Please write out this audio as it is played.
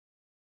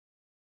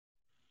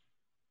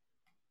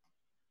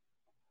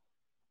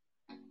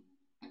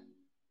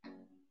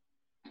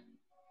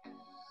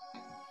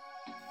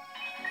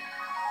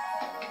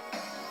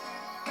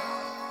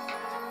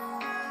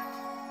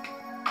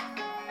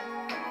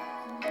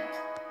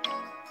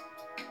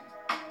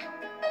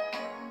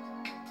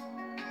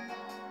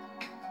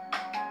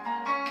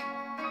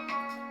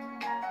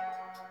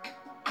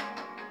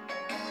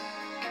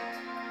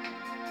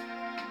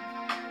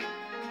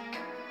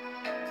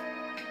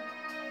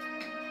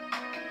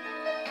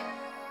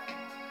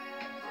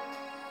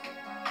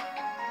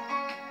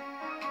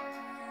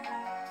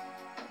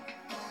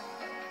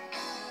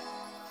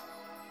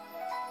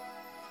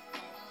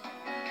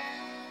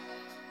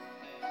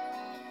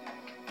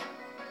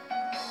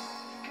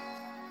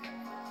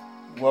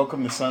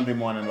Welcome to Sunday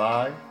Morning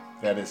Live.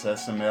 That is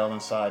SML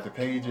Inside the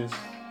Pages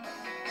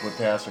with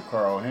Pastor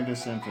Carl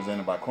Henderson,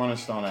 presented by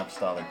Cornerstone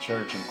Apostolic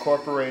Church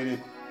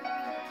Incorporated,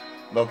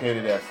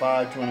 located at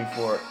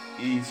 524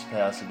 East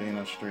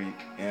Pasadena Street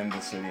in the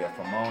city of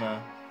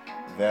Pomona.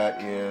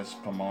 That is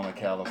Pomona,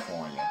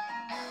 California.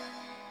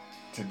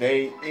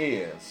 Today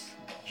is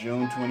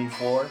June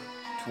 24th,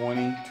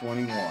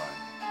 2021.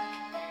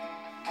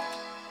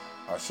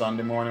 Our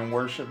Sunday morning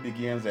worship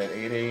begins at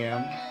 8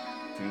 a.m.,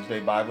 Tuesday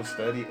Bible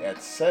study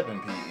at 7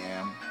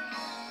 p.m.,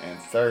 and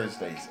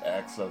Thursdays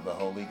Acts of the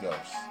Holy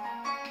Ghost.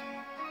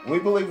 We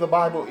believe the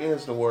Bible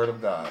is the Word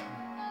of God.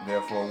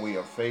 Therefore, we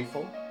are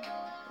faithful,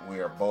 we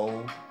are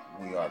bold,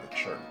 we are the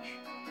church.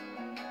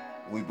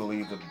 We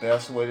believe the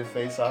best way to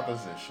face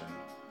opposition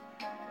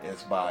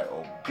is by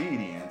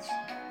obedience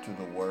to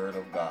the Word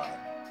of God.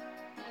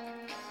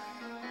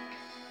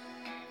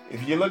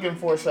 If you're looking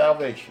for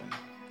salvation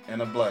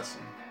and a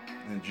blessing,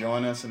 then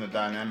join us in a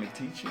dynamic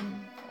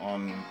teaching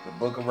on the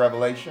book of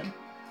Revelation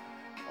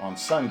on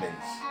Sundays.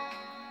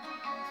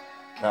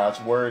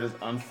 God's Word is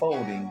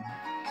unfolding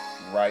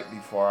right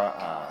before our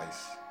eyes.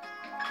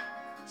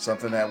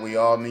 Something that we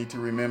all need to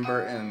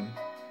remember and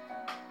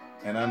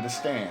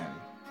understand.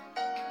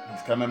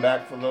 He's coming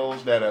back for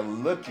those that are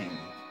looking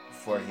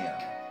for Him.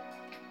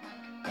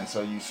 And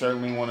so you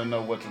certainly want to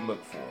know what to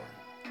look for.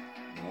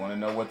 You want to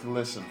know what to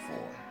listen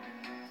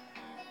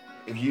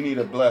for. If you need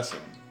a blessing,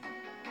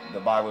 the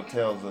Bible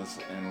tells us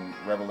in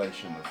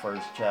Revelation, the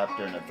first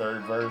chapter and the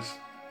third verse,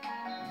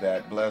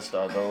 that blessed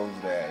are those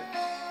that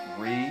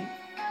read,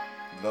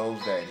 those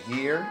that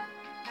hear,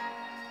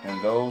 and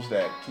those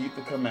that keep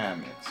the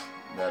commandments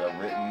that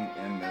are written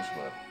in this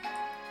book.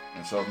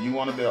 And so if you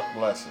want to be a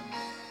blessing,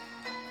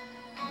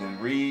 then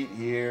read,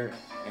 hear,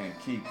 and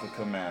keep the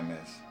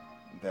commandments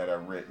that are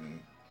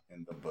written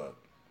in the book.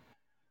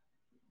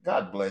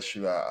 God bless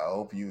you. I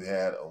hope you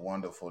had a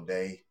wonderful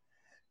day,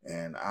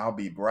 and I'll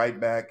be right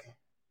back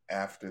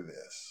after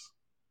this.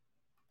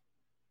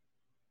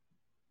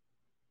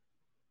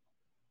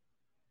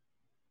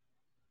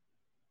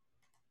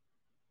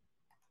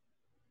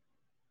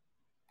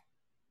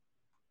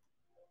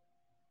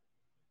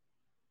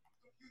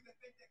 You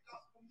that think that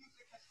gospel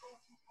music has gone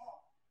too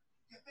far.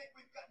 You think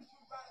we've gotten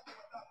too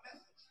radical with our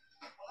message.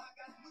 Well, I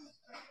got news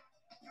for you.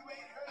 You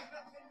ain't heard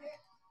nothing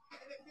yet.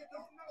 And if you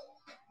don't know,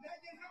 now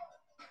you know.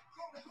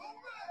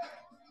 Glory!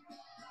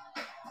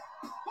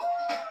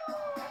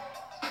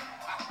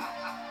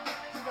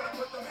 You better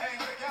put them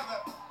hands together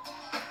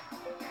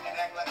and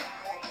act like you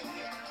know them in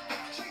here.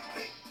 GP.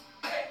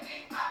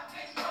 Lately, I've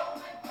been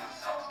going through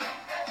something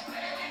that's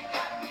really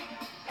got me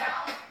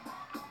down.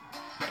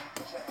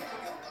 Put your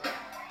hands together.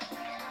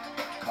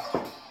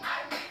 I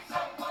need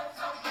someone,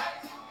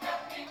 somebody to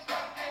help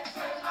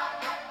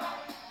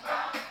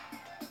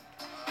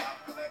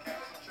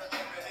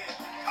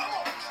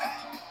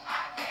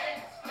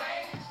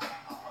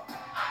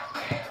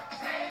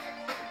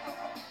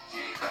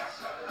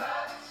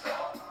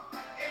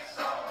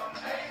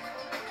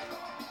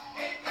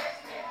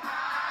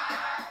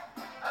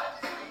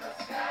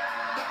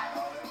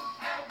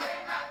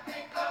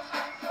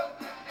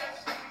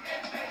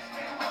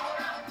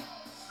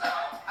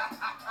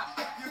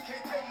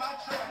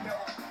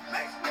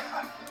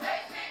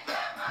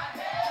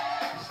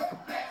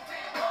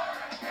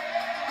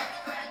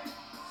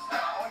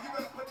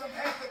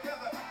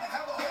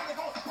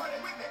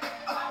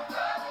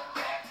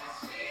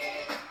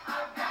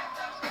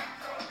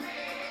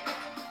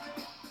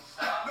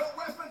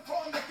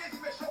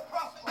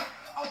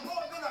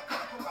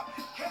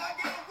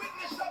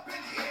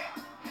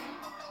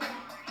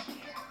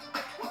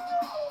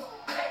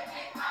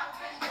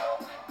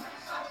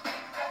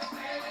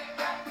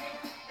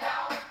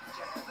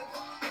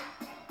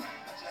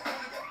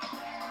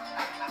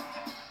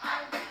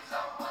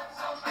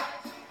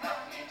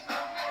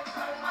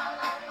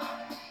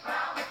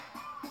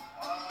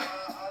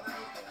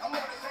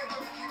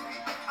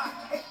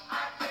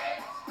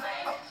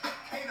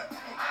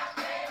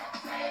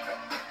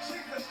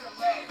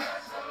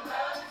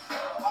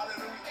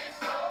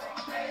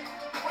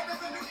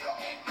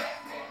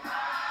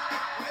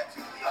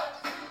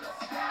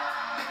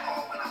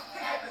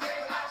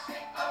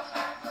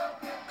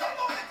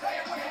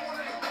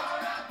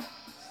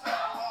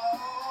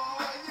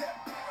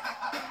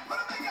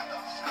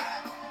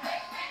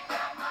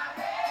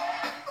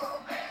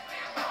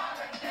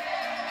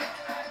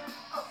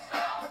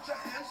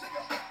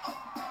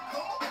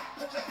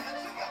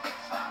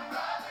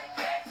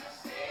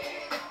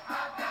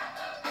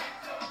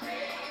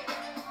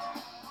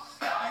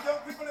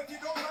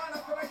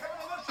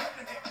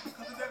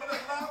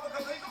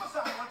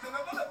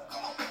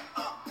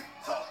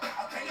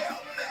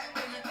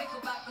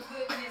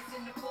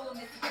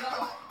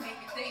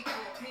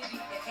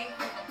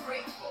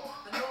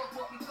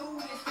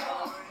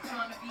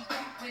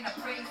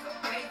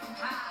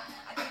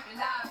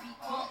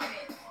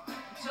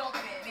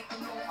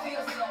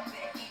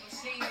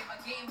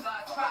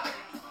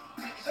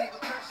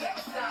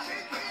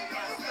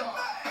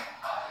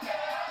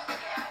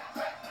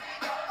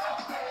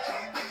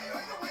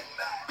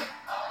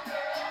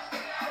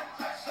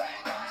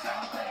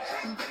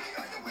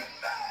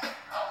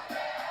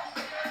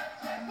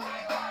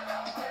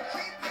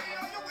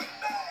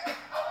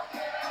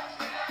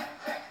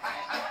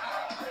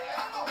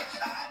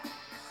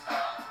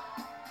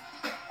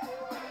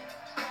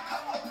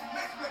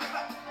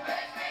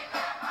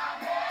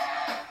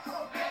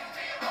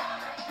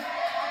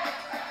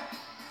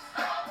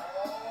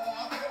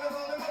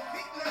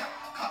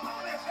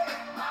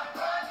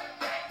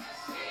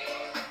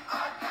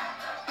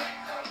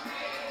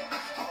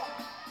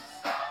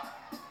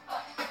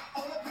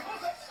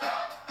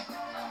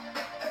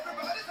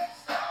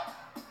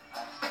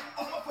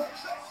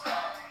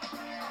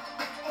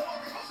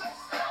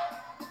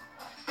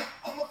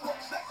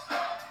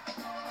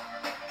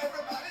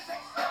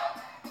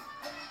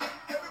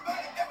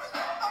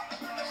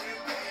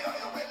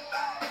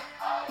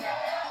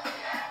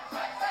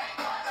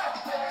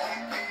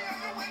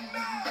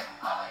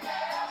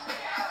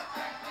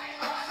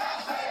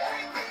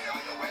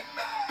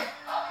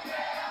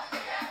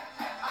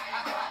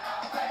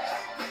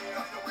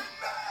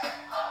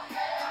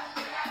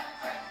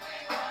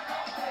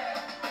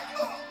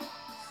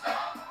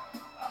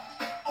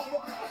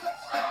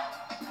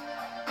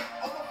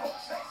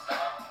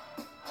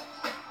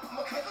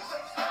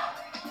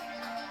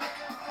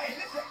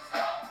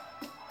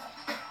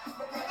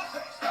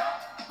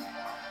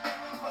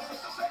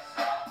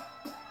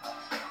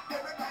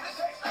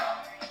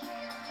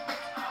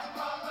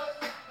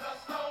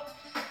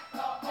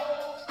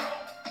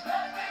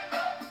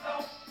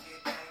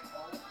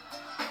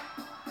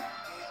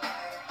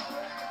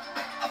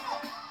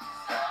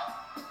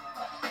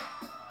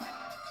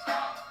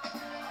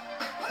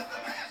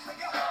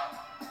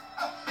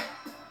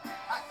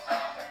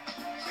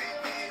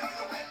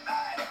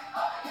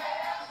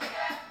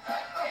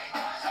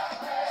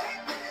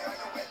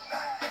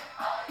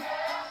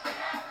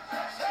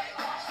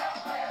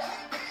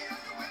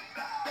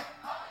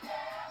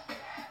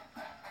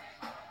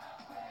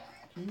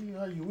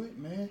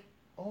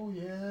Oh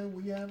yeah,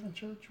 we having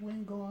church. We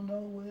ain't going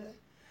nowhere.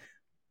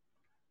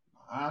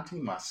 My auntie,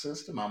 my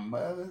sister, my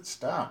mother.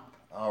 Stop.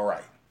 All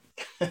right.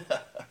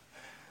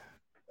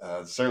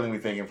 Certainly, we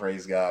thank and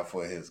praise God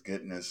for His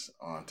goodness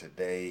on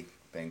today.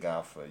 Thank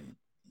God for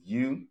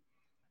you,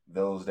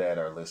 those that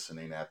are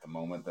listening at the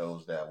moment,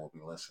 those that will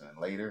be listening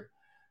later.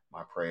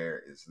 My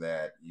prayer is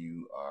that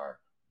you are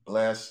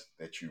blessed,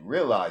 that you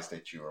realize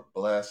that you are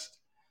blessed,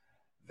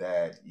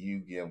 that you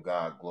give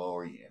God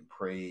glory and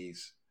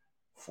praise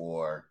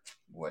for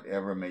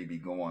whatever may be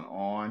going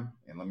on.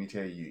 And let me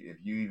tell you, if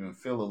you even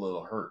feel a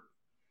little hurt,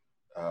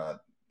 uh,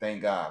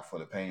 thank God for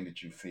the pain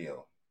that you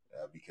feel,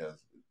 because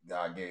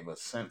God gave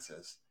us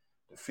senses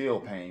to feel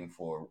pain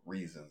for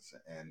reasons.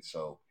 And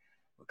so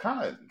we're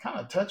kind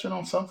of touching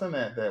on something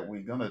that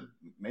we're gonna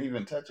maybe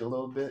even touch a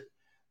little bit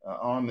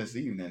on this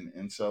evening.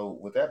 And so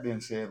with that being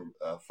said,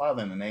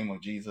 Father, in the name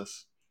of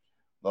Jesus,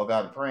 Lord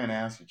God, I pray and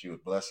ask that you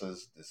would bless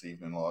us this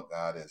evening, Lord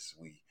God, as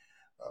we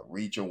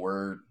read your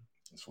word,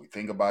 as we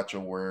think about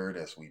your word,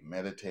 as we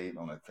meditate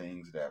on the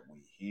things that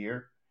we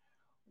hear.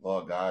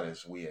 Lord God,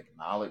 as we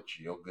acknowledge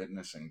your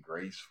goodness and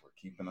grace for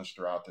keeping us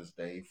throughout this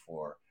day,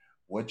 for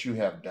what you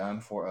have done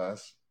for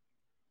us,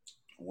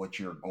 what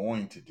you're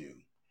going to do,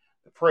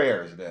 the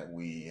prayers that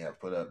we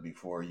have put up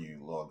before you,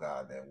 Lord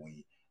God, that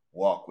we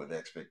walk with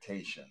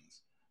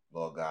expectations,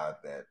 Lord God,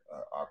 that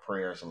our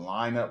prayers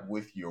line up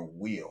with your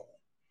will,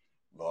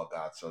 Lord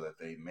God, so that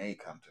they may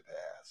come to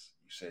pass.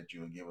 You said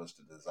you would give us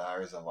the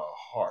desires of our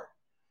heart.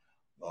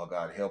 Lord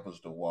God, help us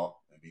to walk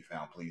and be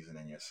found pleasing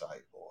in your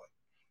sight, Lord.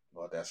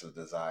 Lord, that's a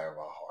desire of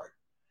our heart.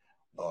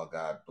 Lord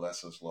God,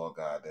 bless us, Lord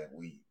God, that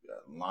we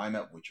line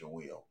up with your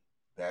will.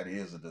 That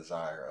is a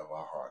desire of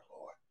our heart,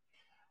 Lord.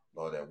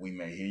 Lord, that we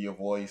may hear your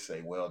voice,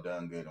 say, well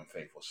done, good and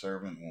faithful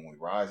servant, when we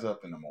rise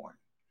up in the morning,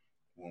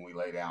 when we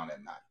lay down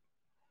at night.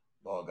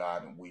 Lord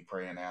God, and we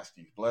pray and ask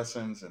these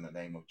blessings in the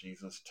name of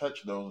Jesus.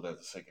 Touch those that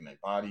are sick in their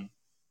body.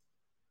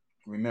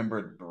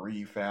 Remember the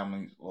bereaved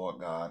families, Lord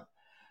God,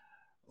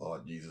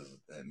 Lord Jesus,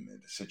 and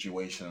the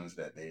situations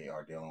that they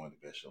are dealing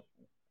with, Bishop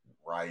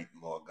Wright,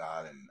 Lord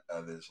God, and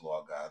others,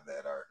 Lord God,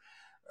 that are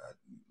uh,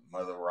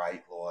 Mother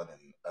Wright, Lord,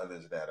 and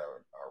others that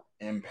are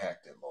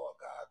impacted, Lord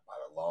God, by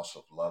the loss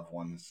of loved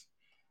ones.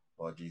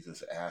 Lord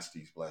Jesus, ask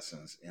these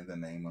blessings in the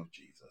name of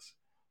Jesus.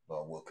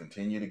 Lord, we'll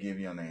continue to give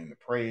your name the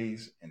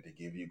praise and to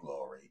give you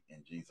glory.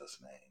 In Jesus'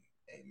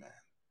 name, amen.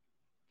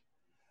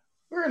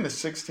 We're in the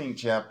 16th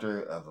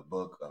chapter of the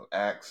book of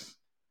Acts,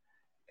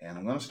 and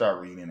I'm going to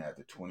start reading at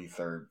the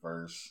 23rd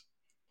verse.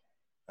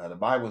 The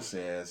Bible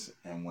says,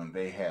 and when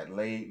they had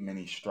laid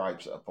many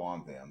stripes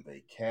upon them,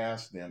 they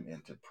cast them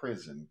into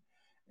prison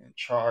and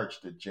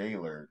charged the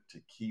jailer to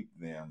keep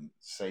them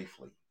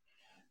safely.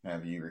 Now,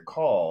 if you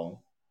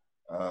recall,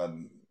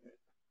 um,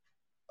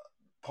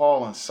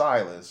 Paul and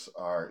Silas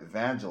are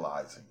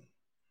evangelizing,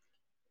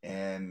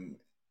 and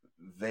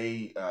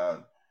they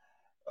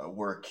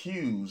were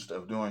accused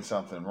of doing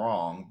something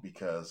wrong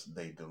because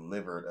they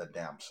delivered a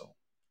damsel.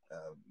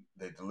 Uh,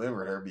 they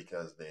delivered her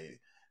because the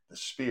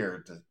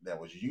spirit that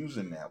was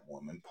using that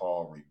woman,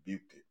 Paul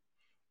rebuked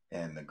it,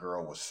 and the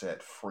girl was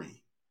set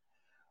free.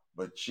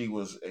 But she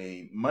was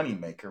a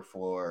moneymaker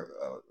for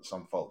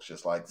some folks,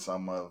 just like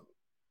some of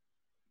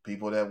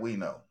people that we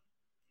know,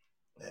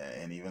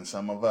 and even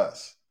some of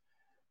us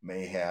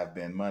may have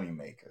been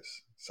moneymakers.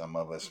 Some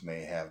of us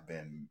may have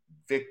been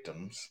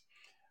victims.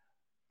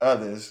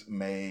 Others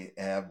may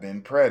have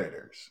been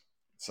predators.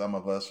 Some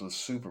of us were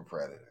super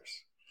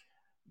predators.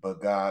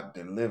 But God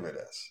delivered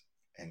us,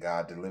 and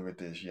God delivered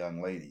this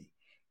young lady,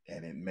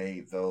 and it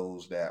made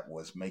those that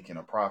was making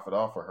a profit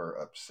off of her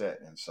upset.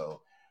 And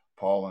so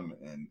Paul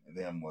and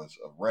them was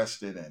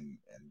arrested and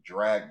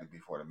dragged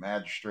before the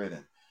magistrate,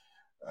 and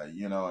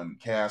and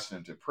cast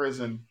into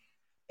prison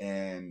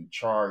and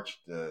charged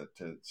to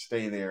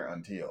stay there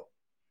until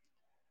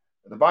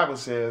the Bible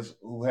says,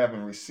 who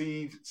having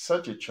received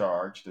such a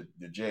charge,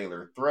 the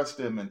jailer thrust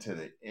them into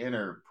the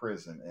inner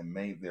prison and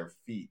made their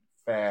feet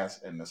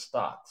fast in the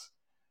stocks.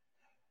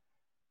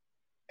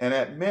 And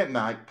at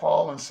midnight,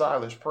 Paul and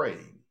Silas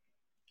prayed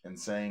and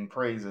sang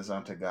praises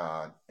unto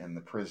God, and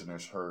the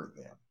prisoners heard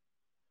them.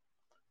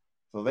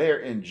 So they're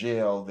in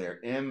jail, they're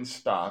in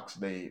stocks,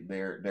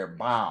 they're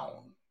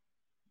bound.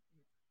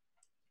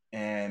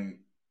 And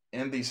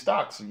in these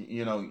stocks,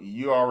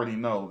 you already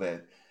know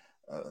that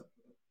uh,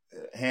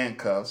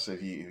 handcuffs,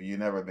 if you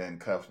never been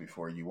cuffed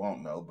before, you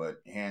won't know,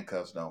 but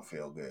handcuffs don't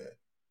feel good.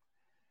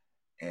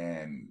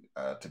 And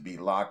to be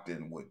locked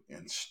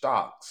in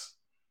stocks,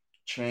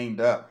 chained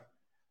up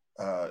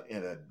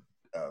in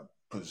a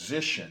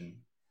position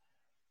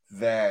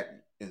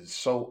that is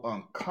so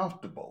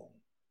uncomfortable.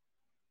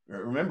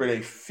 Remember,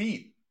 their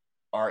feet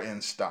are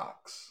in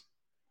stocks.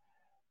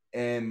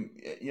 And,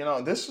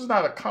 this was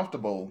not a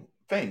comfortable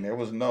thing. There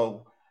was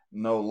no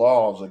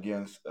laws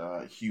against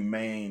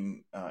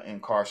humane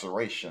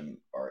incarceration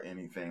or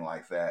anything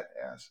like that,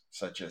 as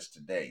such as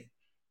today.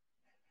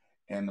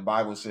 And the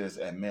Bible says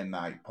at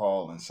midnight,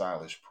 Paul and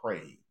Silas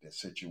prayed. The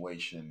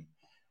situation,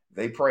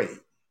 they prayed.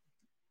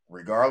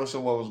 Regardless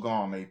of what was going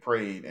on, they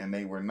prayed, and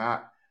they were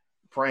not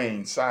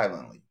praying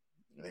silently.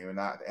 They were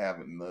not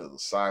having a little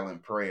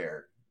silent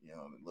prayer,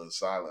 a little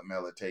silent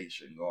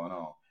meditation going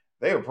on.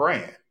 They were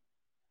praying.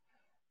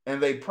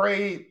 And they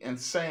prayed and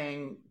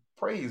sang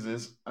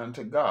praises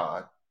unto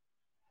God,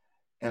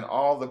 and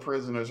all the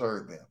prisoners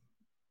heard them.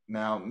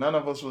 Now, none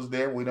of us was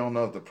there. We don't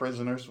know if the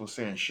prisoners were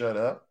saying, "Shut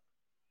up."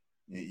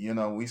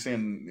 You see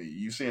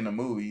in the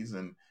movies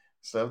and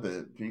stuff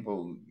that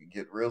people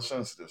get real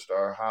sensitive,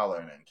 start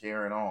hollering and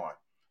carrying on.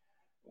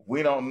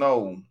 We don't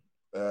know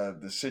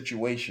the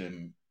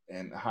situation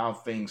and how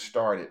things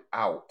started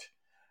out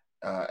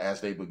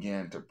as they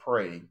began to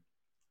pray,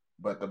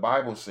 but the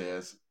Bible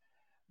says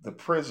the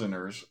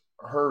prisoners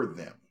heard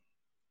them,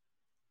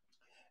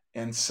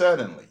 and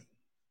suddenly,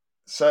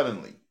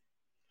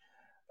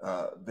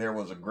 there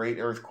was a great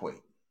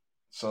earthquake,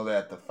 so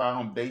that the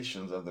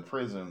foundations of the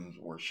prisons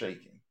were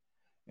shaken.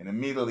 And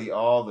immediately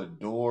all the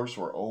doors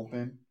were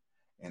open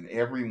and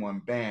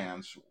everyone's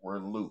bands were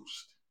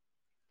loosed.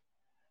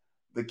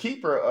 The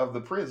keeper of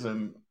the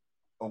prison,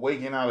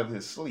 awaking out of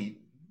his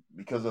sleep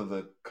because of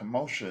the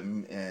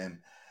commotion and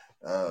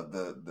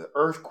the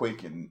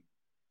earthquake and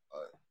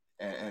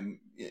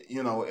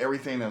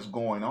everything that's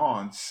going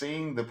on,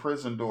 seeing the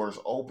prison doors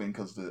open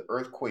because the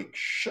earthquake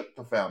shook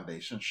the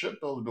foundation, shook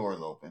those doors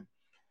open,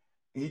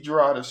 he drew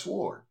out a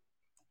sword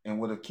and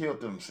would have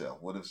killed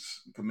himself, would have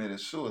committed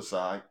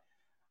suicide,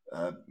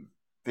 uh,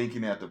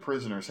 thinking that the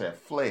prisoners had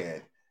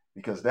fled,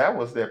 because that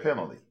was their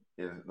penalty.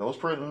 If those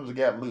prisoners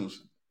got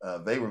loose,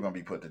 they were going to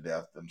be put to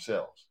death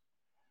themselves.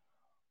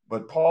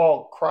 But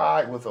Paul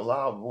cried with a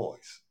loud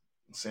voice,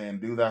 saying,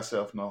 "Do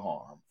thyself no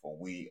harm, for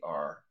we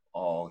are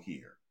all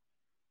here."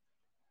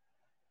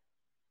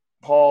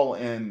 Paul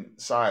and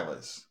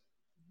Silas,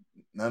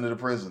 none of the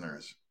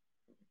prisoners,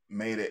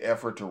 made an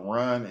effort to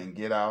run and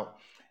get out,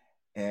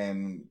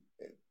 and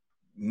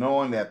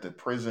knowing that the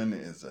prison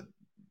is a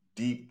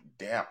deep,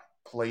 damp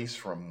place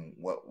from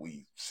what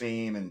we've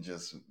seen and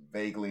just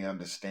vaguely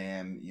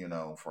understand,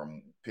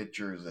 from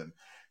pictures and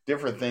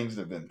different things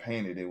that have been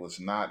painted, it was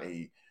not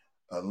a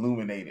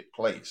illuminated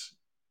place.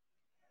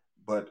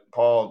 But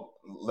Paul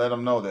let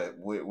them know that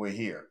we're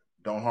here.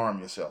 Don't harm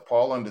yourself.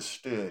 Paul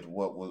understood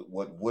what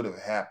would have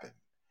happened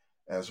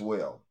as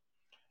well,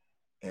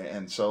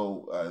 and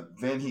so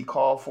then he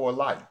called for a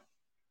light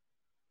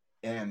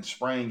and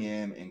sprang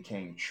in and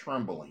came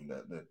trembling.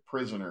 The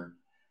prisoner,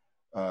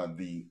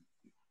 the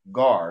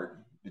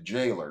guard, the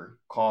jailer,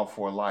 called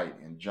for a light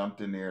and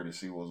jumped in there to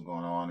see what was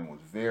going on and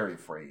was very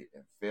afraid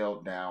and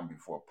fell down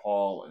before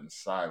Paul and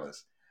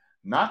Silas,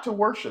 not to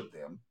worship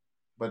them,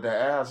 but to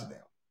ask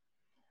them,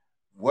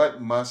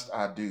 "What must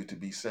I do to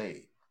be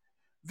saved?"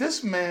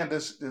 This man,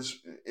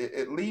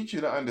 it leads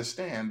you to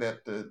understand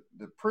that the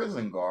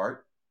prison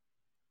guard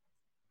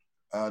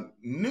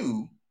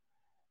knew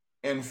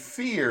and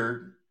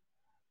feared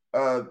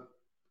uh,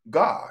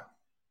 God.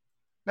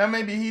 Now,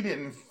 maybe he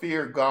didn't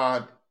fear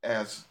God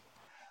as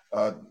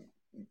uh,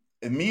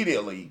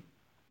 immediately,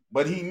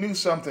 but he knew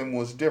something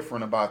was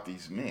different about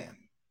these men.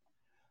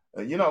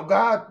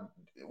 God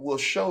will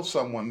show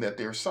someone that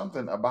there's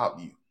something about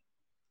you.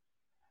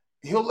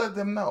 He'll let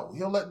them know.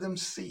 He'll let them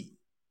see.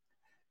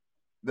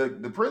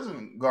 The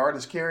prison guard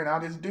is carrying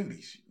out his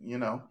duties.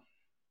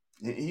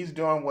 He's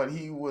doing what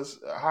he was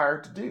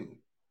hired to do.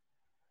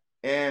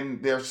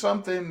 And there's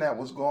something that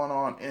was going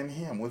on in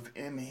him,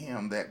 within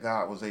him, that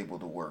God was able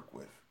to work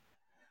with.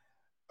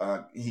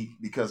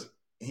 Because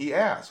he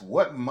asked,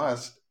 "What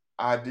must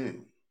I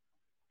do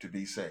to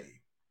be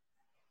saved?"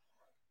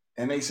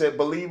 And they said,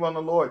 "Believe on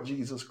the Lord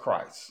Jesus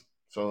Christ."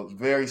 So it's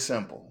very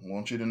simple. I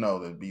want you to know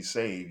that to be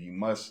saved, you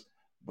must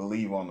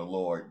believe on the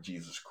Lord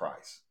Jesus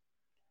Christ,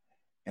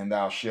 and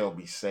thou shalt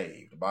be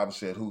saved. The Bible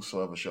said,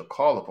 "Whosoever shall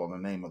call upon the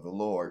name of the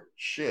Lord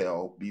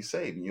shall be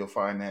saved." And you'll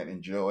find that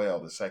in Joel,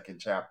 the second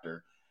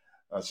chapter,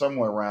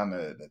 somewhere around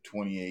the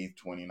 28th,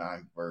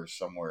 29th verse,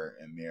 somewhere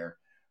in there.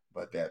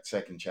 But that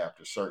second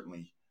chapter,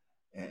 certainly.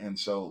 And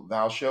so,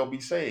 "Thou shalt be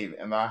saved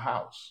in thy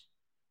house."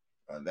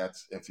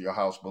 That's if your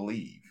house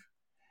believe.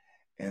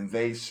 And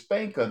they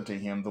spake unto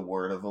him the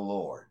word of the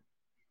Lord,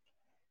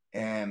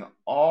 and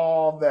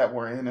all that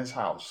were in his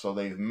house. So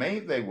they've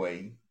made their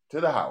way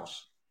to the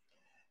house,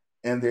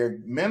 and they're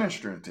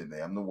ministering to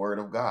them the word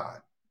of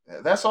God.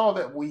 That's all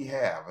that we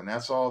have, and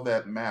that's all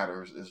that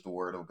matters, is the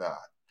word of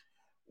God.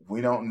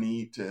 We don't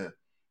need to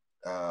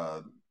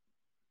uh,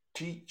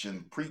 teach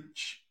and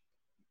preach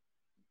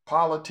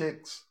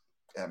politics,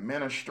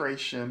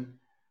 administration.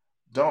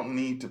 Don't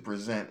need to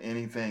present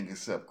anything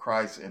except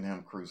Christ and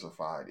him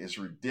crucified. It's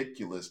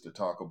ridiculous to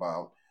talk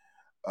about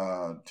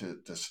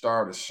to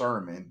start a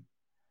sermon,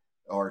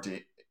 or to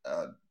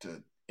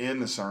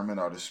end the sermon,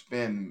 or to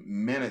spend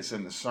minutes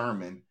in the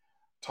sermon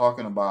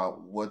talking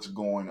about what's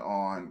going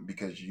on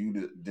because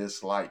you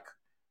dislike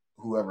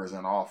whoever is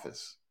in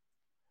office.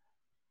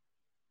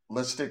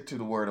 Let's stick to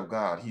the word of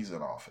God. He's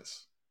in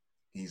office.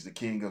 He's the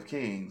King of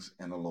Kings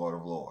and the Lord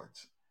of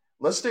Lords.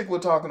 Let's stick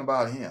with talking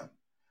about him.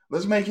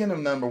 Let's make him the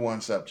number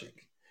one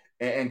subject,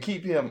 and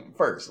keep him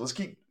first. Let's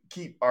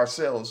keep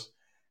ourselves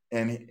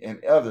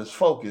and others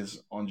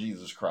focused on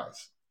Jesus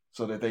Christ,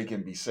 so that they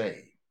can be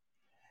saved.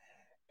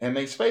 And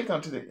they spake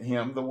unto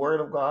him the word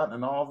of God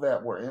and all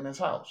that were in his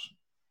house.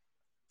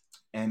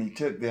 And he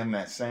took them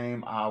that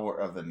same hour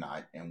of the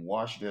night and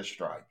washed their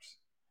stripes.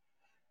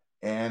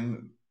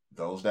 And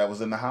those that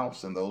was in the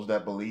house and those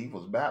that believed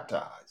was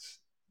baptized.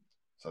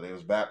 So they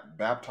was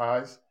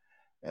baptized,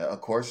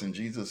 of course, in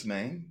Jesus'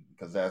 name,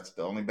 because that's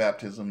the only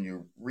baptism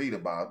you read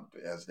about,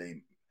 as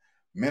they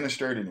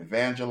ministered and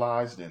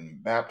evangelized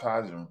and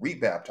baptized and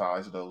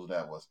rebaptized those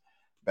that was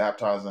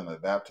baptized in the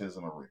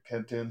baptism of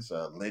repentance.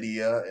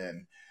 Lydia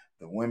and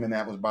the women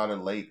that was by the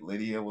lake,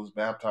 Lydia was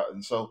baptized,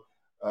 and so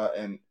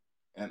and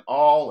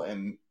all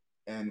and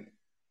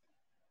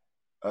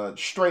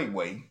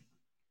straightway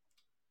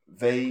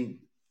they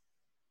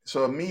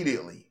so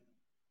immediately,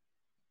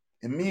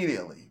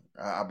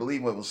 I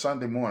believe it was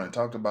Sunday morning,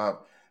 talked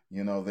about,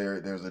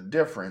 there's a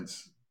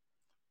difference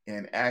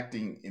in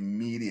acting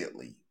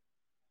immediately.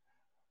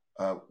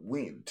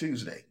 We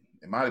Tuesday,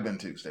 it might have been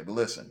Tuesday, but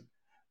listen,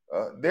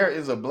 there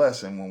is a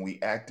blessing when we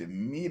act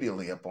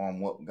immediately upon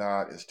what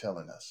God is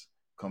telling us,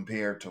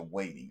 compared to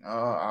waiting.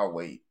 I'll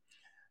wait.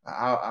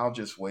 I'll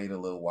just wait a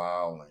little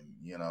while,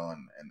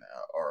 and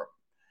or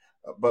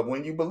but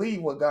when you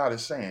believe what God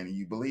is saying, and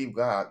you believe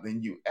God,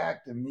 then you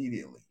act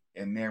immediately,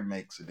 and there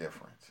makes a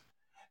difference.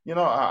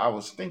 I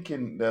was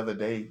thinking the other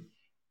day,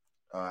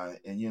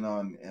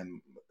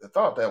 and the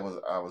thought that was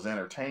I was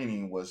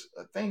entertaining was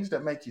things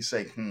that make you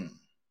say,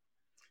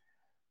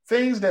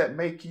 things that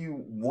make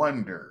you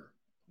wonder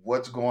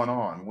what's going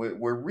on.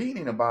 We're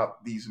reading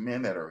about these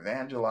men that are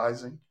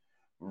evangelizing,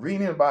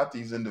 reading about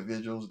these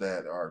individuals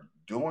that are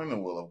doing the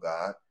will of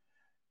God,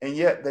 and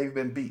yet they've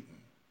been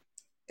beaten,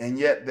 and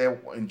yet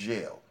they're in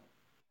jail.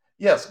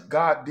 Yes,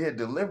 God did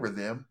deliver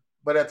them,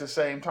 but at the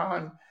same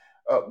time,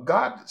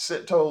 God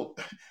told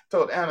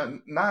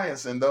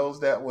Ananias and those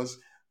that was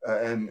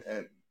and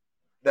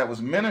that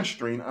was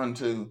ministering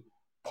unto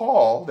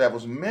Paul, that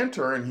was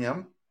mentoring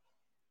him.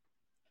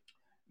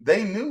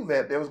 They knew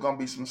that there was going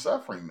to be some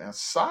suffering. Now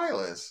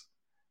Silas,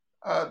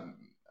 uh,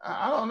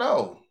 I don't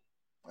know.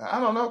 I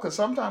don't know, because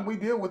sometimes we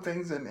deal with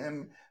things,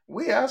 and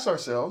we ask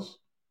ourselves,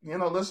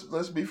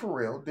 let's be for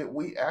real. Did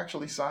we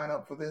actually sign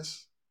up for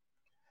this?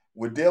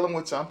 We're dealing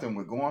with something.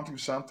 We're going through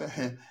something,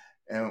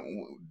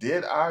 and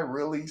did I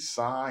really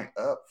sign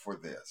up for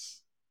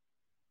this?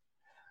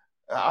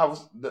 I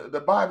was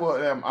the Bible.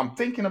 I'm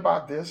thinking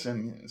about this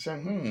and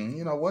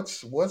saying,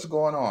 what's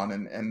going on,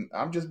 and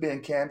I'm just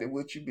being candid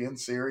with you, being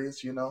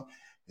serious.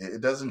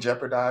 It doesn't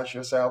jeopardize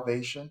your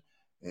salvation.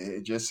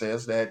 It just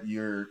says that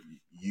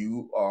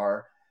you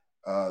are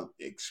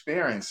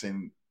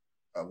experiencing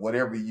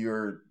whatever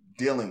you're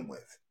dealing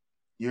with.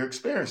 You're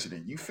experiencing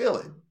it. You feel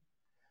it.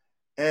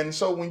 And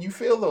so when you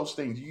feel those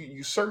things,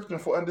 you searching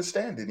for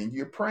understanding, and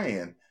you're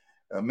praying.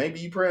 Maybe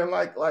you praying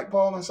like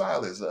Paul and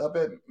Silas up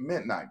at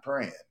midnight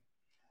praying.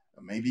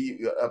 Maybe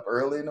you're up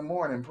early in the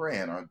morning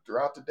praying, or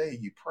throughout the day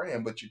you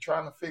praying, but you're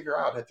trying to figure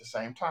out at the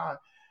same time,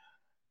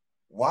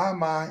 why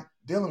am I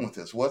dealing with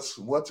this? What's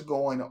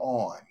going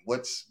on?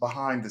 What's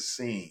behind the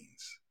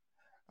scenes?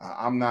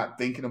 I'm not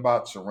thinking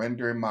about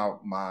surrendering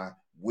my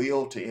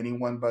will to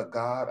anyone but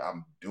God.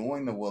 I'm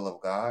doing the will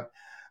of God.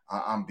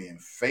 I'm being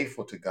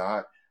faithful to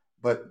God.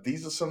 But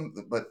these are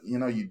but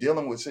you're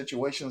dealing with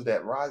situations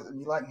that rise, and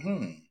you're like,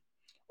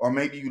 or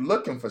maybe you're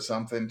looking for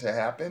something to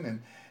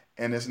happen,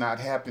 and it's not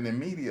happening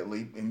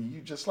immediately, and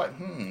you just like,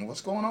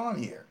 what's going on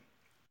here?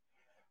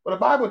 But the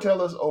Bible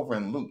tells us over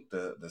in Luke,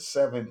 the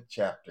seventh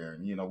chapter,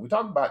 and we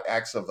talk about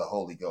acts of the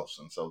Holy Ghost,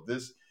 and so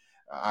this,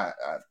 I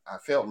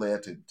felt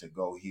led to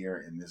go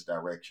here in this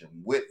direction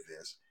with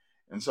this,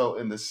 and so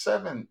in the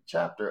seventh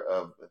chapter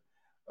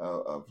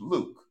of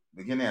Luke,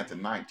 beginning at the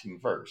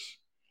 19th verse,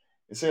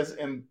 it says,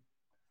 "And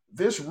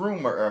this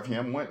rumor of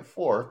him went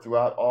forth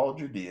throughout all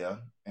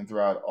Judea and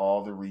throughout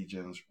all the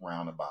regions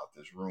round about."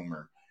 This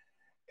rumor,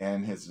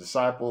 and his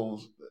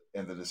disciples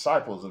and the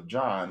disciples of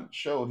John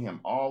showed him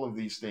all of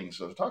these things.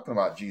 So they're talking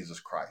about Jesus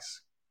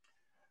Christ,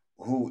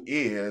 who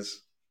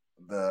is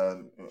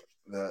the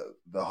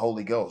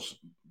Holy Ghost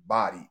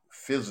body,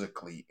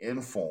 physically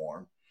in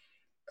form,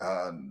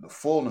 the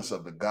fullness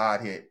of the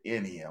Godhead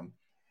in him.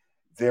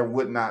 There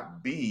would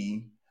not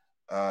be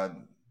uh,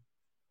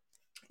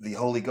 the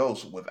Holy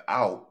Ghost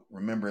without.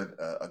 Remember,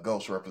 a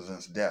ghost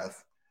represents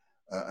death,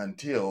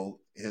 until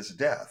his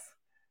death.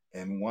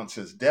 And once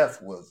his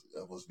death was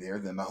there,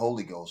 then the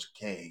Holy Ghost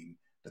came,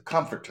 the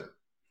Comforter.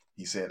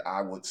 He said,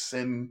 "I would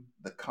send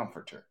the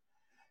Comforter,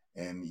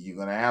 and you're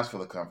going to ask for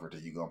the Comforter.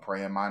 You're going to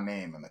pray in my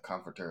name, and the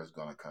Comforter is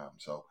going to come."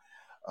 So,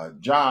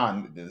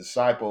 John, the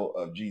disciple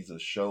of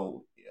Jesus,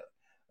 showed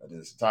the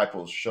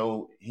disciples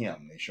showed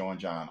him. They showing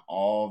John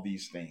all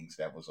these things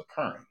that was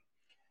occurring.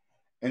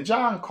 And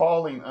John,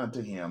 calling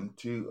unto him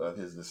two of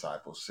his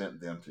disciples, sent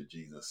them to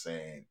Jesus,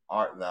 saying,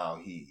 "Art thou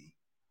he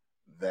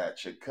that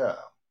should come,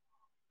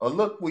 or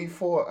look we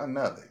for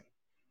another?"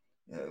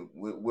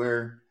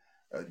 Where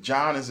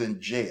John is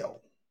in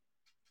jail.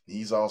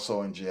 He's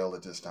also in jail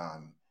at this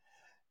time,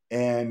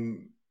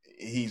 and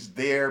he's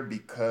there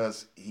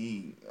because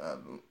he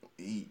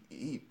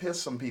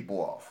pissed some people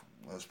off.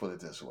 Let's put it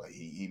this way: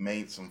 he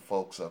made some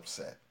folks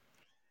upset,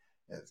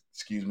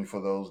 Excuse me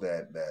for those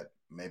that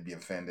may be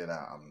offended.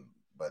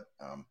 But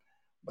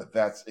but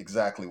that's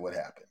exactly what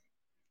happened.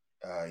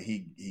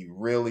 He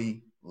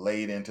really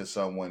laid into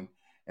someone,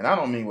 and I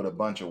don't mean with a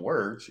bunch of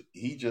words.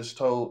 He just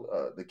told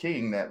the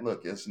king that,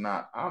 look, it's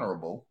not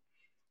honorable,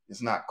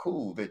 it's not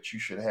cool that you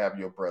should have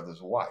your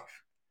brother's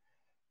wife,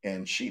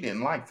 and she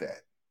didn't like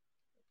that.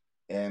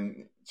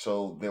 And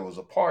so there was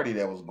a party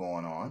that was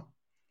going on,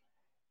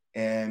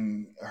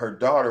 and her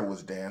daughter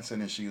was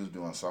dancing, and she was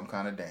doing some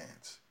kind of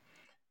dance.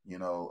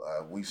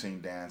 We've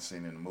seen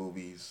dancing in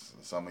movies.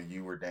 Some of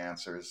you were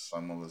dancers.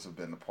 Some of us have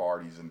been to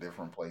parties in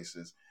different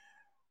places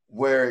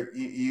where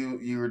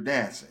you were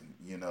dancing.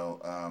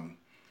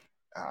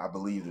 I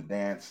believe the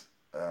dance.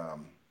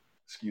 Um,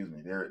 excuse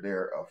me. There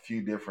are a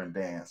few different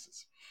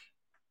dances,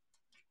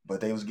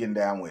 but they was getting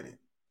down with it,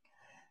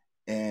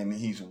 and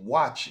he's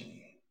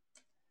watching.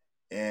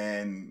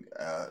 And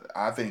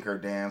I think her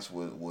dance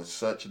was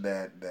such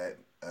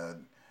uh,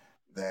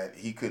 that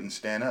he couldn't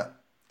stand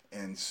up,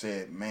 and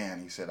said,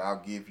 "Man," he said,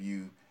 "I'll give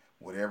you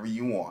whatever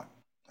you want.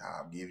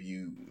 I'll give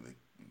you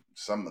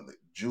some of the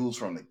jewels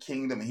from the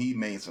kingdom." He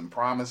made some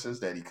promises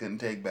that he couldn't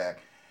take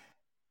back,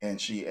 and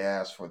she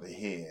asked for the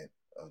head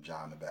of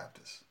John the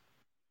Baptist.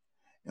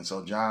 And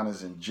so John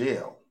is in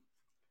jail.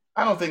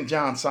 I don't think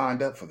John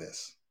signed up for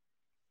this.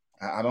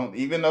 I don't,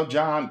 even though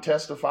John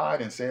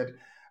testified and said,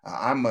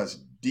 "I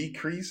must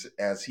decrease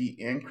as he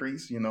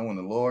increased." When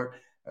the Lord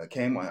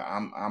came,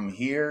 I'm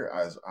here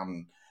as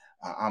I'm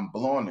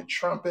blowing the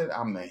trumpet.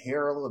 I'm the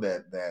herald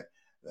that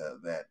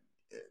the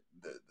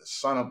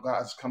Son of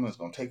God is coming. Is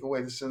going to take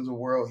away the sins of the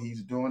world.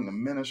 He's doing the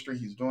ministry.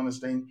 He's doing this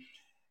thing.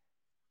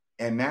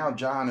 And now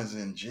John is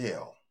in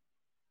jail.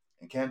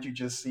 And can't you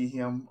just see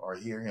him or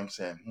hear him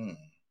saying,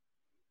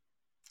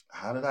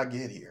 how did I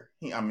get here?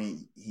 He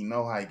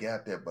know how he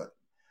got there, but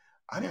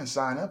I didn't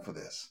sign up for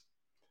this.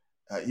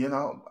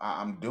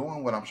 I'm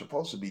doing what I'm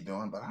supposed to be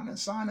doing, but I didn't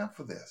sign up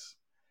for this.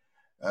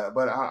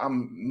 But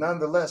I'm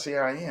nonetheless,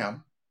 here I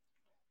am.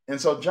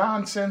 And so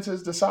John sends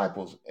his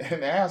disciples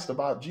and asked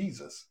about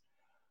Jesus.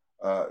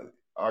 Uh,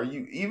 are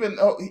you, even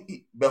though,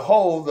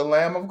 behold, the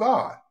Lamb of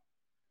God.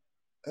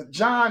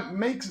 John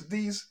makes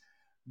these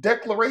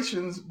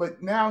declarations,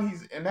 but now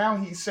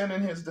he's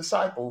sending his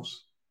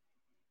disciples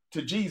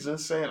to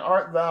Jesus, saying,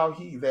 "Art thou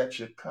he that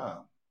should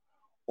come,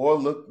 or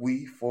look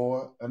we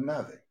for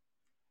another?"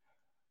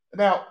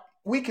 Now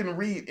we can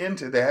read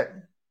into that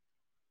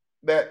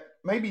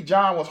maybe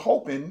John was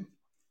hoping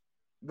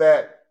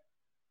that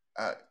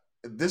uh,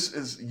 this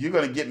is, you're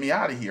going to get me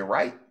out of here,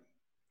 right?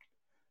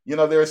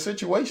 There are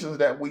situations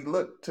that we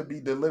look to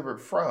be delivered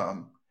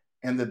from,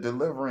 and the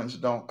deliverance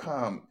don't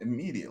come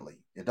immediately.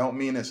 It don't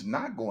mean it's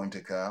not going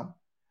to come,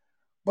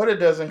 but it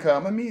doesn't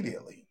come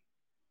immediately.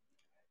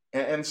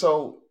 And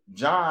so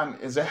John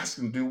is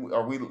asking,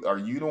 are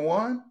you the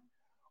one,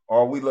 or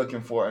are we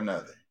looking for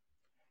another?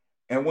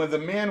 And when the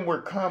men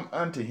were come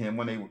unto him,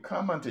 when they were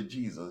come unto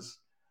Jesus,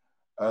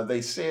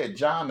 they said,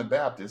 "John the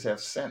Baptist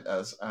hath sent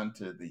us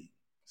unto thee,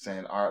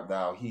 saying, Art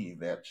thou he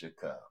that should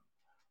come,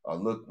 or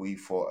look we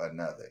for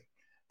another?"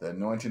 The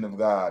anointing of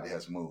God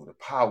has moved. The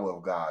power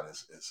of God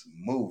is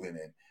moving.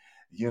 And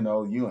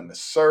you in the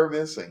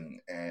service,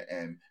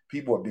 and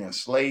people are being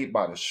slayed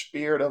by the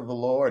Spirit of the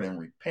Lord and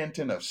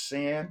repenting of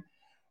sin.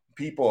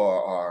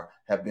 People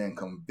have been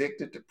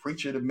convicted. The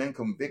preacher have been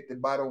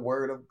convicted by the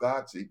word of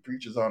God. See,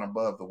 preachers aren't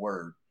above the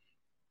word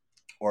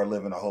or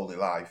living a holy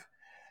life.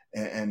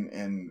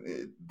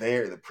 And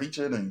they're the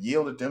preacher and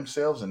yielded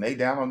themselves, and they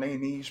down on their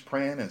knees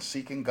praying and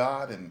seeking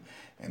God, and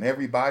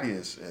everybody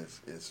is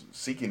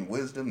seeking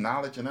wisdom,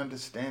 knowledge, and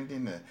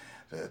understanding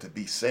to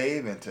be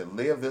saved and to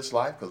live this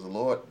life, because the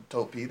Lord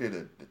told Peter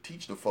to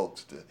teach the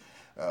folks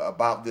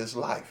about this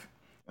life.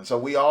 And so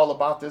we all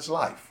about this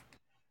life.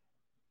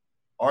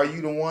 Are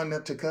you the one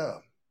that to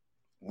come?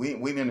 We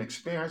didn't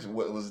experience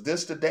what was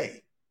this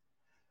today,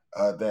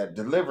 that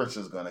deliverance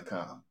is going to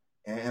come.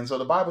 And so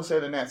the Bible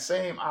said, in that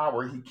same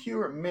hour, he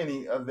cured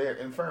many of their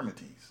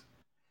infirmities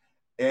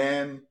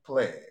and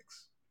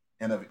plagues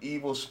and of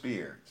evil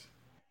spirits.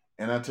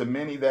 And unto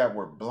many that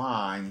were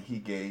blind, he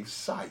gave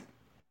sight.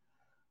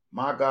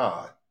 My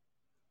God.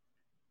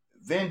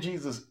 Then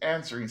Jesus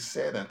answering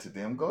said unto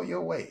them, Go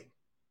your way.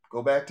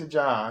 Go back to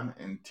John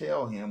and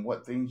tell him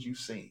what things you've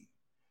seen.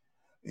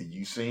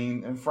 You've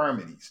seen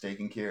infirmities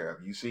taken care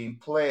of. You've seen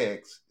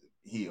plagues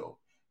healed.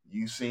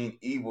 You've seen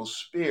evil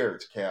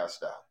spirits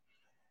cast out.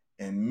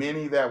 And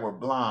many that were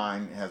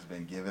blind has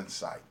been given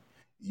sight.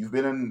 You've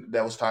been in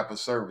those type of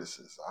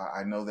services.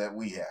 I know that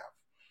we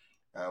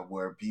have,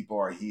 where people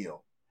are healed.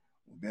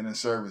 We've been in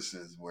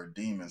services where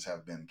demons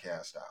have been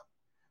cast out.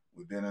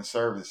 We've been in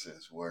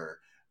services where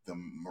the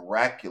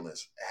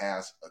miraculous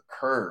has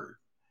occurred.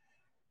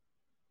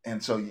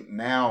 And so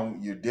now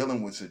you're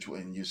dealing with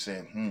situation, and you're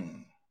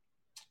saying,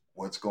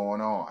 what's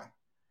going on?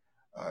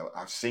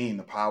 I've seen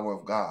the power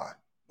of God,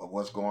 but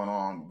what's going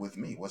on with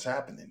me? What's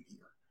happening here?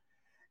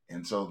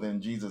 And so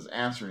then Jesus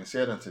answering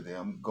said unto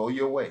them, Go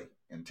your way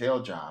and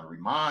tell John,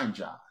 remind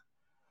John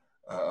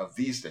of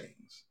these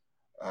things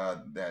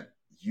that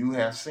you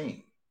have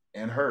seen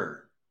and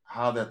heard,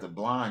 how that the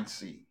blind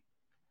see,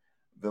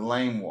 the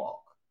lame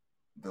walk,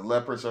 the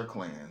lepers are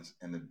cleansed,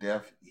 and the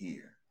deaf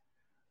hear.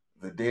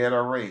 The dead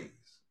are raised,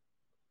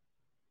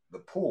 the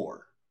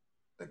poor.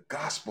 The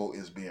gospel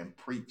is being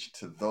preached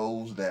to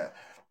those that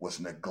was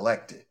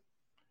neglected.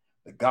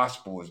 The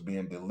gospel is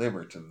being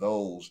delivered to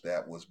those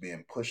that was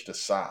being pushed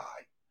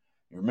aside.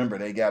 Remember,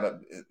 they got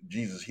up.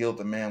 Jesus healed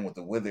the man with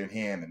the withered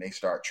hand, and they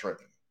start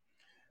tripping.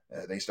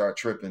 They start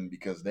tripping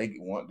because they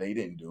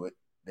didn't do it.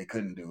 They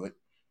couldn't do it.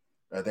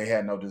 They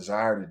had no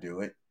desire to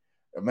do it.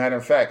 A matter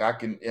of fact, I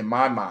can, in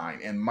my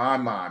mind,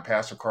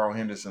 Pastor Carl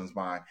Henderson's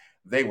mind,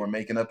 they were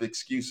making up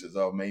excuses.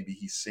 Oh, maybe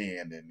he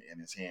sinned and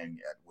his hand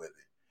got withered.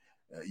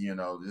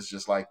 It's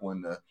just like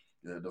when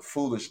the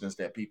foolishness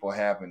that people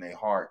have in their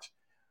hearts,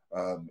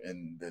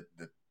 and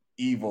the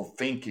evil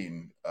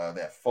thinking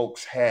that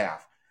folks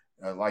have,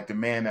 like the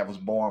man that was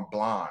born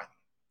blind,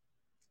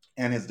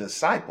 and his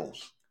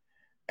disciples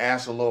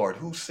asked the Lord,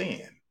 "Who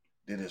sinned?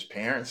 Did his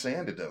parents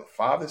sin? Did the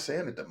father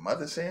sin? Did the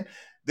mother sin?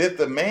 Did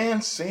the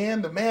man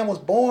sin? The man was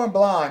born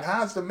blind.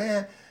 How's the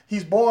man?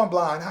 He's born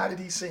blind. How did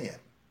he sin?"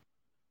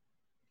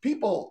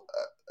 People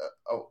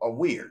are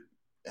weird.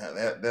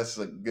 That's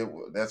a good.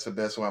 That's the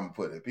best way I'm gonna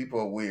put it. People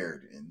are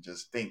weird and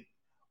just think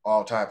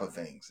all type of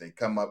things. They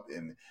come up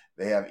and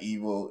they have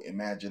evil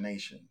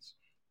imaginations,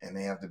 and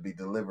they have to be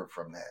delivered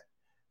from that.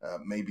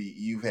 Maybe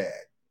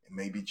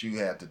maybe you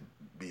had to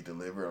be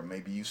delivered, or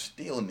maybe you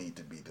still need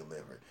to be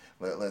delivered.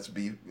 Let's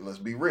be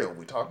real.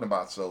 We're talking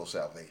about soul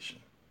salvation,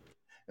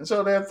 and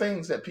so there are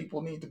things that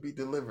people need to be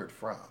delivered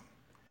from.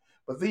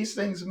 But these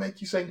things make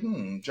you say,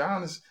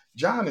 John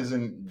is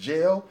in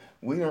jail.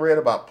 We done read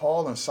about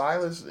Paul and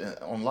Silas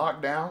on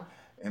lockdown,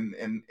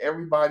 and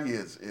everybody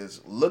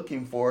is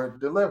looking for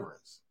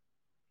deliverance.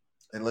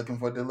 They're looking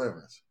for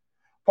deliverance.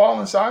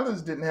 Paul and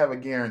Silas didn't have a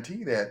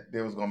guarantee that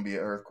there was going to be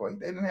an earthquake.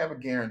 They didn't have a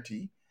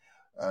guarantee,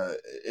 uh,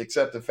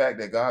 except the fact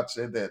that God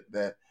said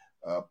that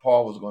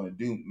Paul was going to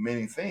do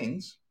many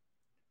things.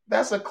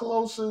 That's the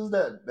closest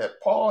that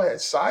Paul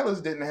had. Silas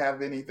didn't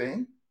have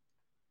anything.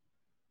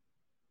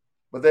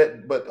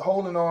 But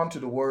holding on to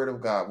the word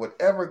of God,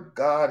 whatever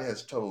God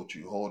has told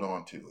you, hold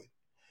on to it.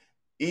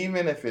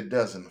 Even if it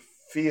doesn't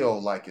feel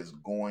like it's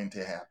going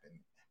to happen,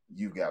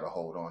 you got to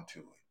hold on to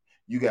it.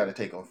 You got to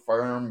take a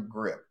firm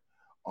grip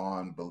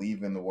on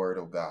believing the word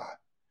of God.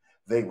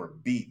 They were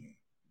beaten.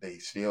 They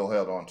still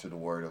held on to the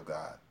word of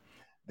God.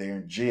 They're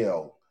in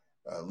jail,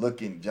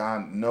 looking.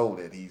 John know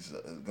that he's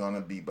going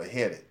to be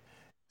beheaded.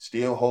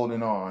 Still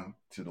holding on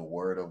to the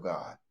word of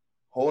God,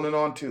 holding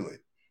on to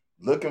it,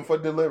 looking for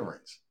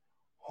deliverance.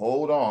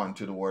 Hold on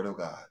to the word of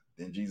God.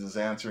 Then Jesus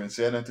answered and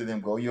said unto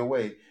them, Go your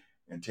way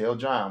and tell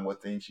John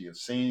what things ye have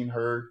seen,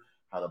 heard,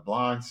 how the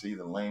blind see,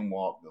 the lame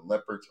walk, the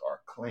lepers are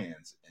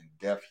cleansed, and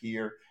deaf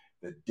hear,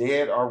 the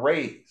dead are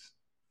raised,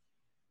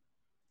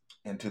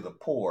 and to the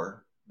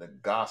poor the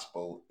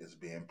gospel is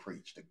being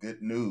preached. The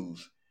good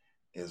news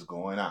is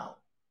going out.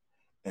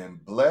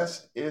 And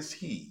blessed is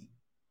he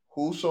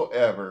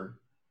whosoever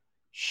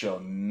shall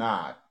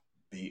not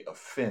be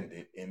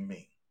offended in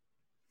me.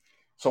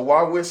 So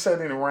while we're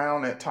sitting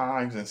around at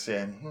times and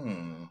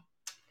saying,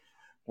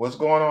 what's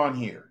going on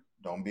here?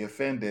 Don't be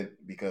offended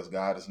because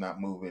God is not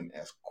moving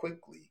as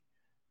quickly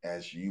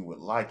as you would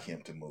like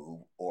him to move,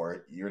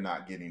 or you're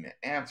not getting the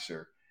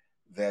answer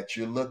that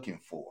you're looking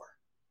for.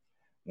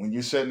 When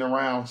you're sitting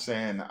around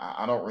saying,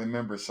 I don't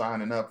remember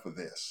signing up for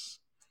this,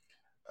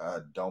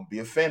 don't be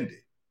offended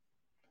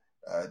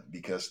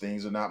because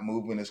things are not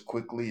moving as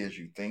quickly as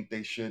you think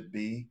they should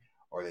be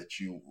or that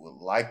you would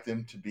like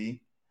them to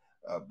be.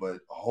 But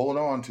hold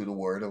on to the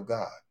word of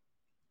God.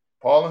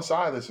 Paul and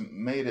Silas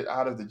made it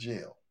out of the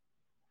jail.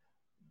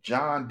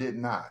 John did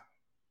not.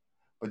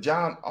 But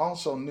John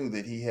also knew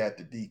that he had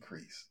to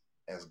decrease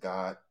as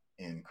God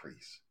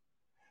increased.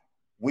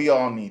 We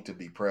all need to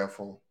be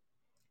prayerful.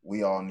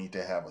 We all need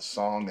to have a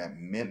song, that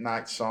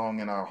midnight song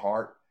in our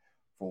heart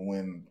for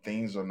when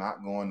things are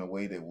not going the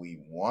way that we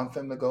want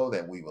them to go,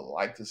 that we would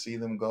like to see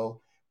them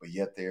go, but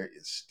yet there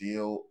is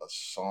still a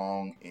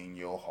song in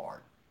your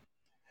heart.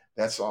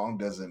 That song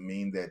doesn't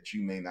mean that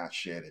you may not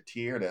shed a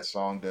tear. That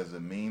song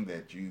doesn't mean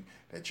that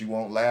you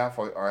won't laugh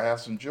or have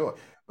some joy.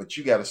 But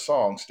you got a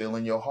song still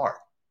in your heart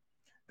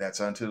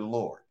that's unto the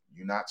Lord.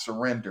 You're not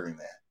surrendering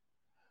that.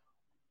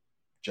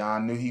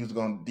 John knew he was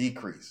going to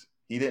decrease.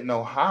 He didn't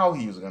know how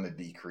he was going to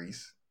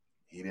decrease.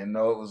 He didn't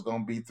know it was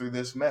going to be through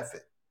this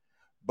method,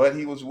 but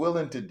he was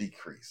willing to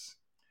decrease.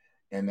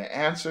 And the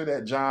answer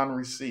that John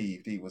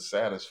received, he was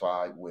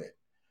satisfied with.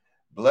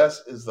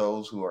 Blessed is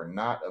those who are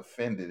not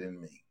offended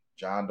in me.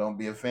 John, don't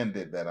be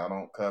offended that I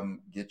don't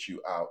come get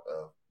you out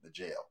of the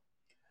jail.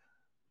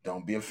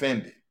 Don't be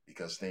offended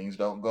because things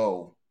don't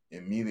go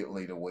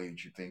immediately the way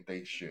that you think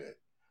they should.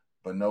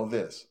 But know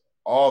this,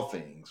 all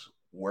things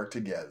work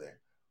together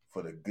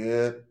for the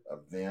good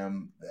of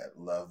them that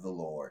love the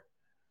Lord.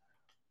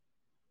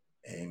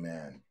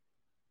 Amen.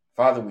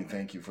 Father, we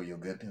thank you for your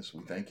goodness.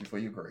 We thank you for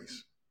your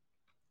grace.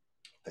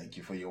 Thank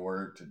you for your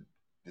word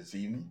this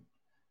evening,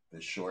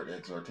 this short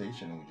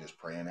exhortation. And we just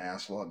pray and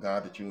ask, Lord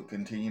God, that you would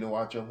continue to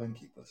watch over and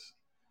keep us.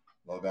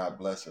 Lord God,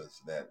 bless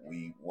us that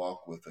we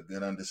walk with a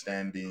good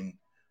understanding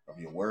of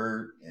your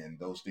word, and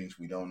those things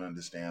we don't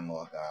understand,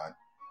 Lord God,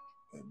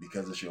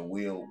 because it's your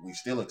will, we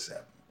still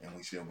accept and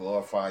we still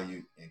glorify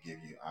you and give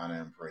you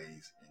honor and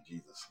praise in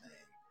Jesus'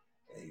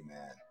 name.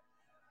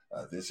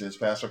 Amen. This is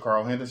Pastor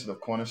Carl Henderson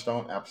of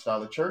Cornerstone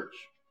Apostolic Church,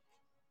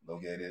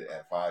 located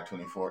at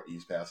 524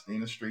 East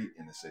Pasadena Street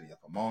in the city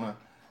of Pomona.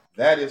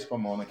 That is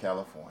Pomona,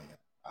 California.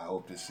 I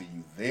hope to see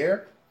you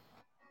there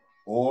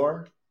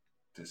or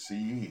to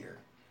see you here.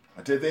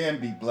 Until then,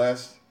 be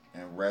blessed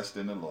and rest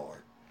in the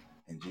Lord.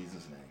 In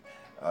Jesus'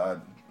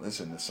 name.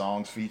 Listen, the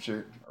songs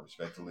featured are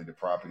respectively the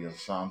property of the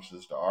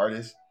psalmist, the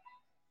artist,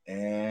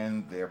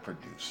 and their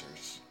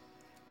producers.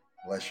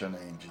 Bless your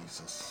name,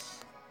 Jesus.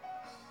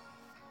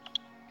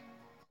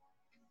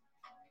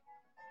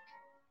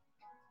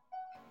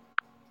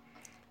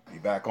 Be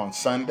back on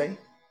Sunday,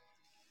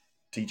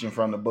 teaching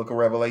from the book of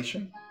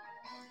Revelation.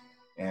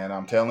 And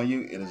I'm telling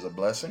you, it is a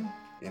blessing.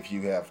 If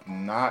you have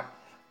not,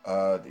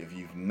 if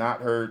you've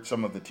not heard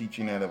some of the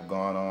teaching that have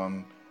gone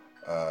on,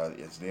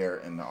 it's there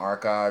in the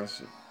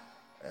archives.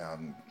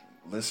 Um,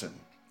 Listen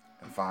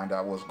and find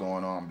out what's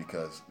going on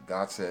because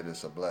God said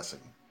it's a blessing.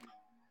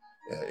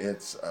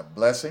 It's a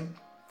blessing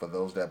for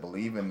those that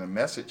believe, and the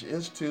message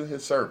is to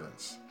his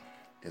servants.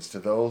 It's to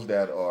those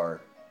that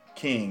are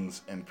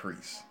kings and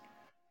priests.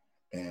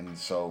 And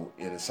so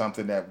it is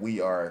something that we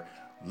are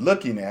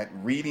looking at,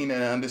 reading,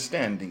 and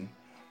understanding,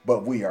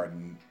 but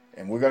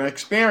and we're going to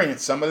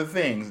experience some of the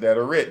things that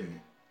are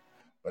written,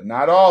 but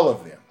not all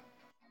of them.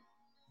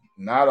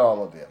 Not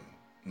all of them.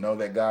 Know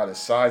that God is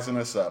sizing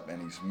us up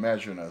and he's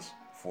measuring us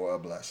for a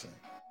blessing.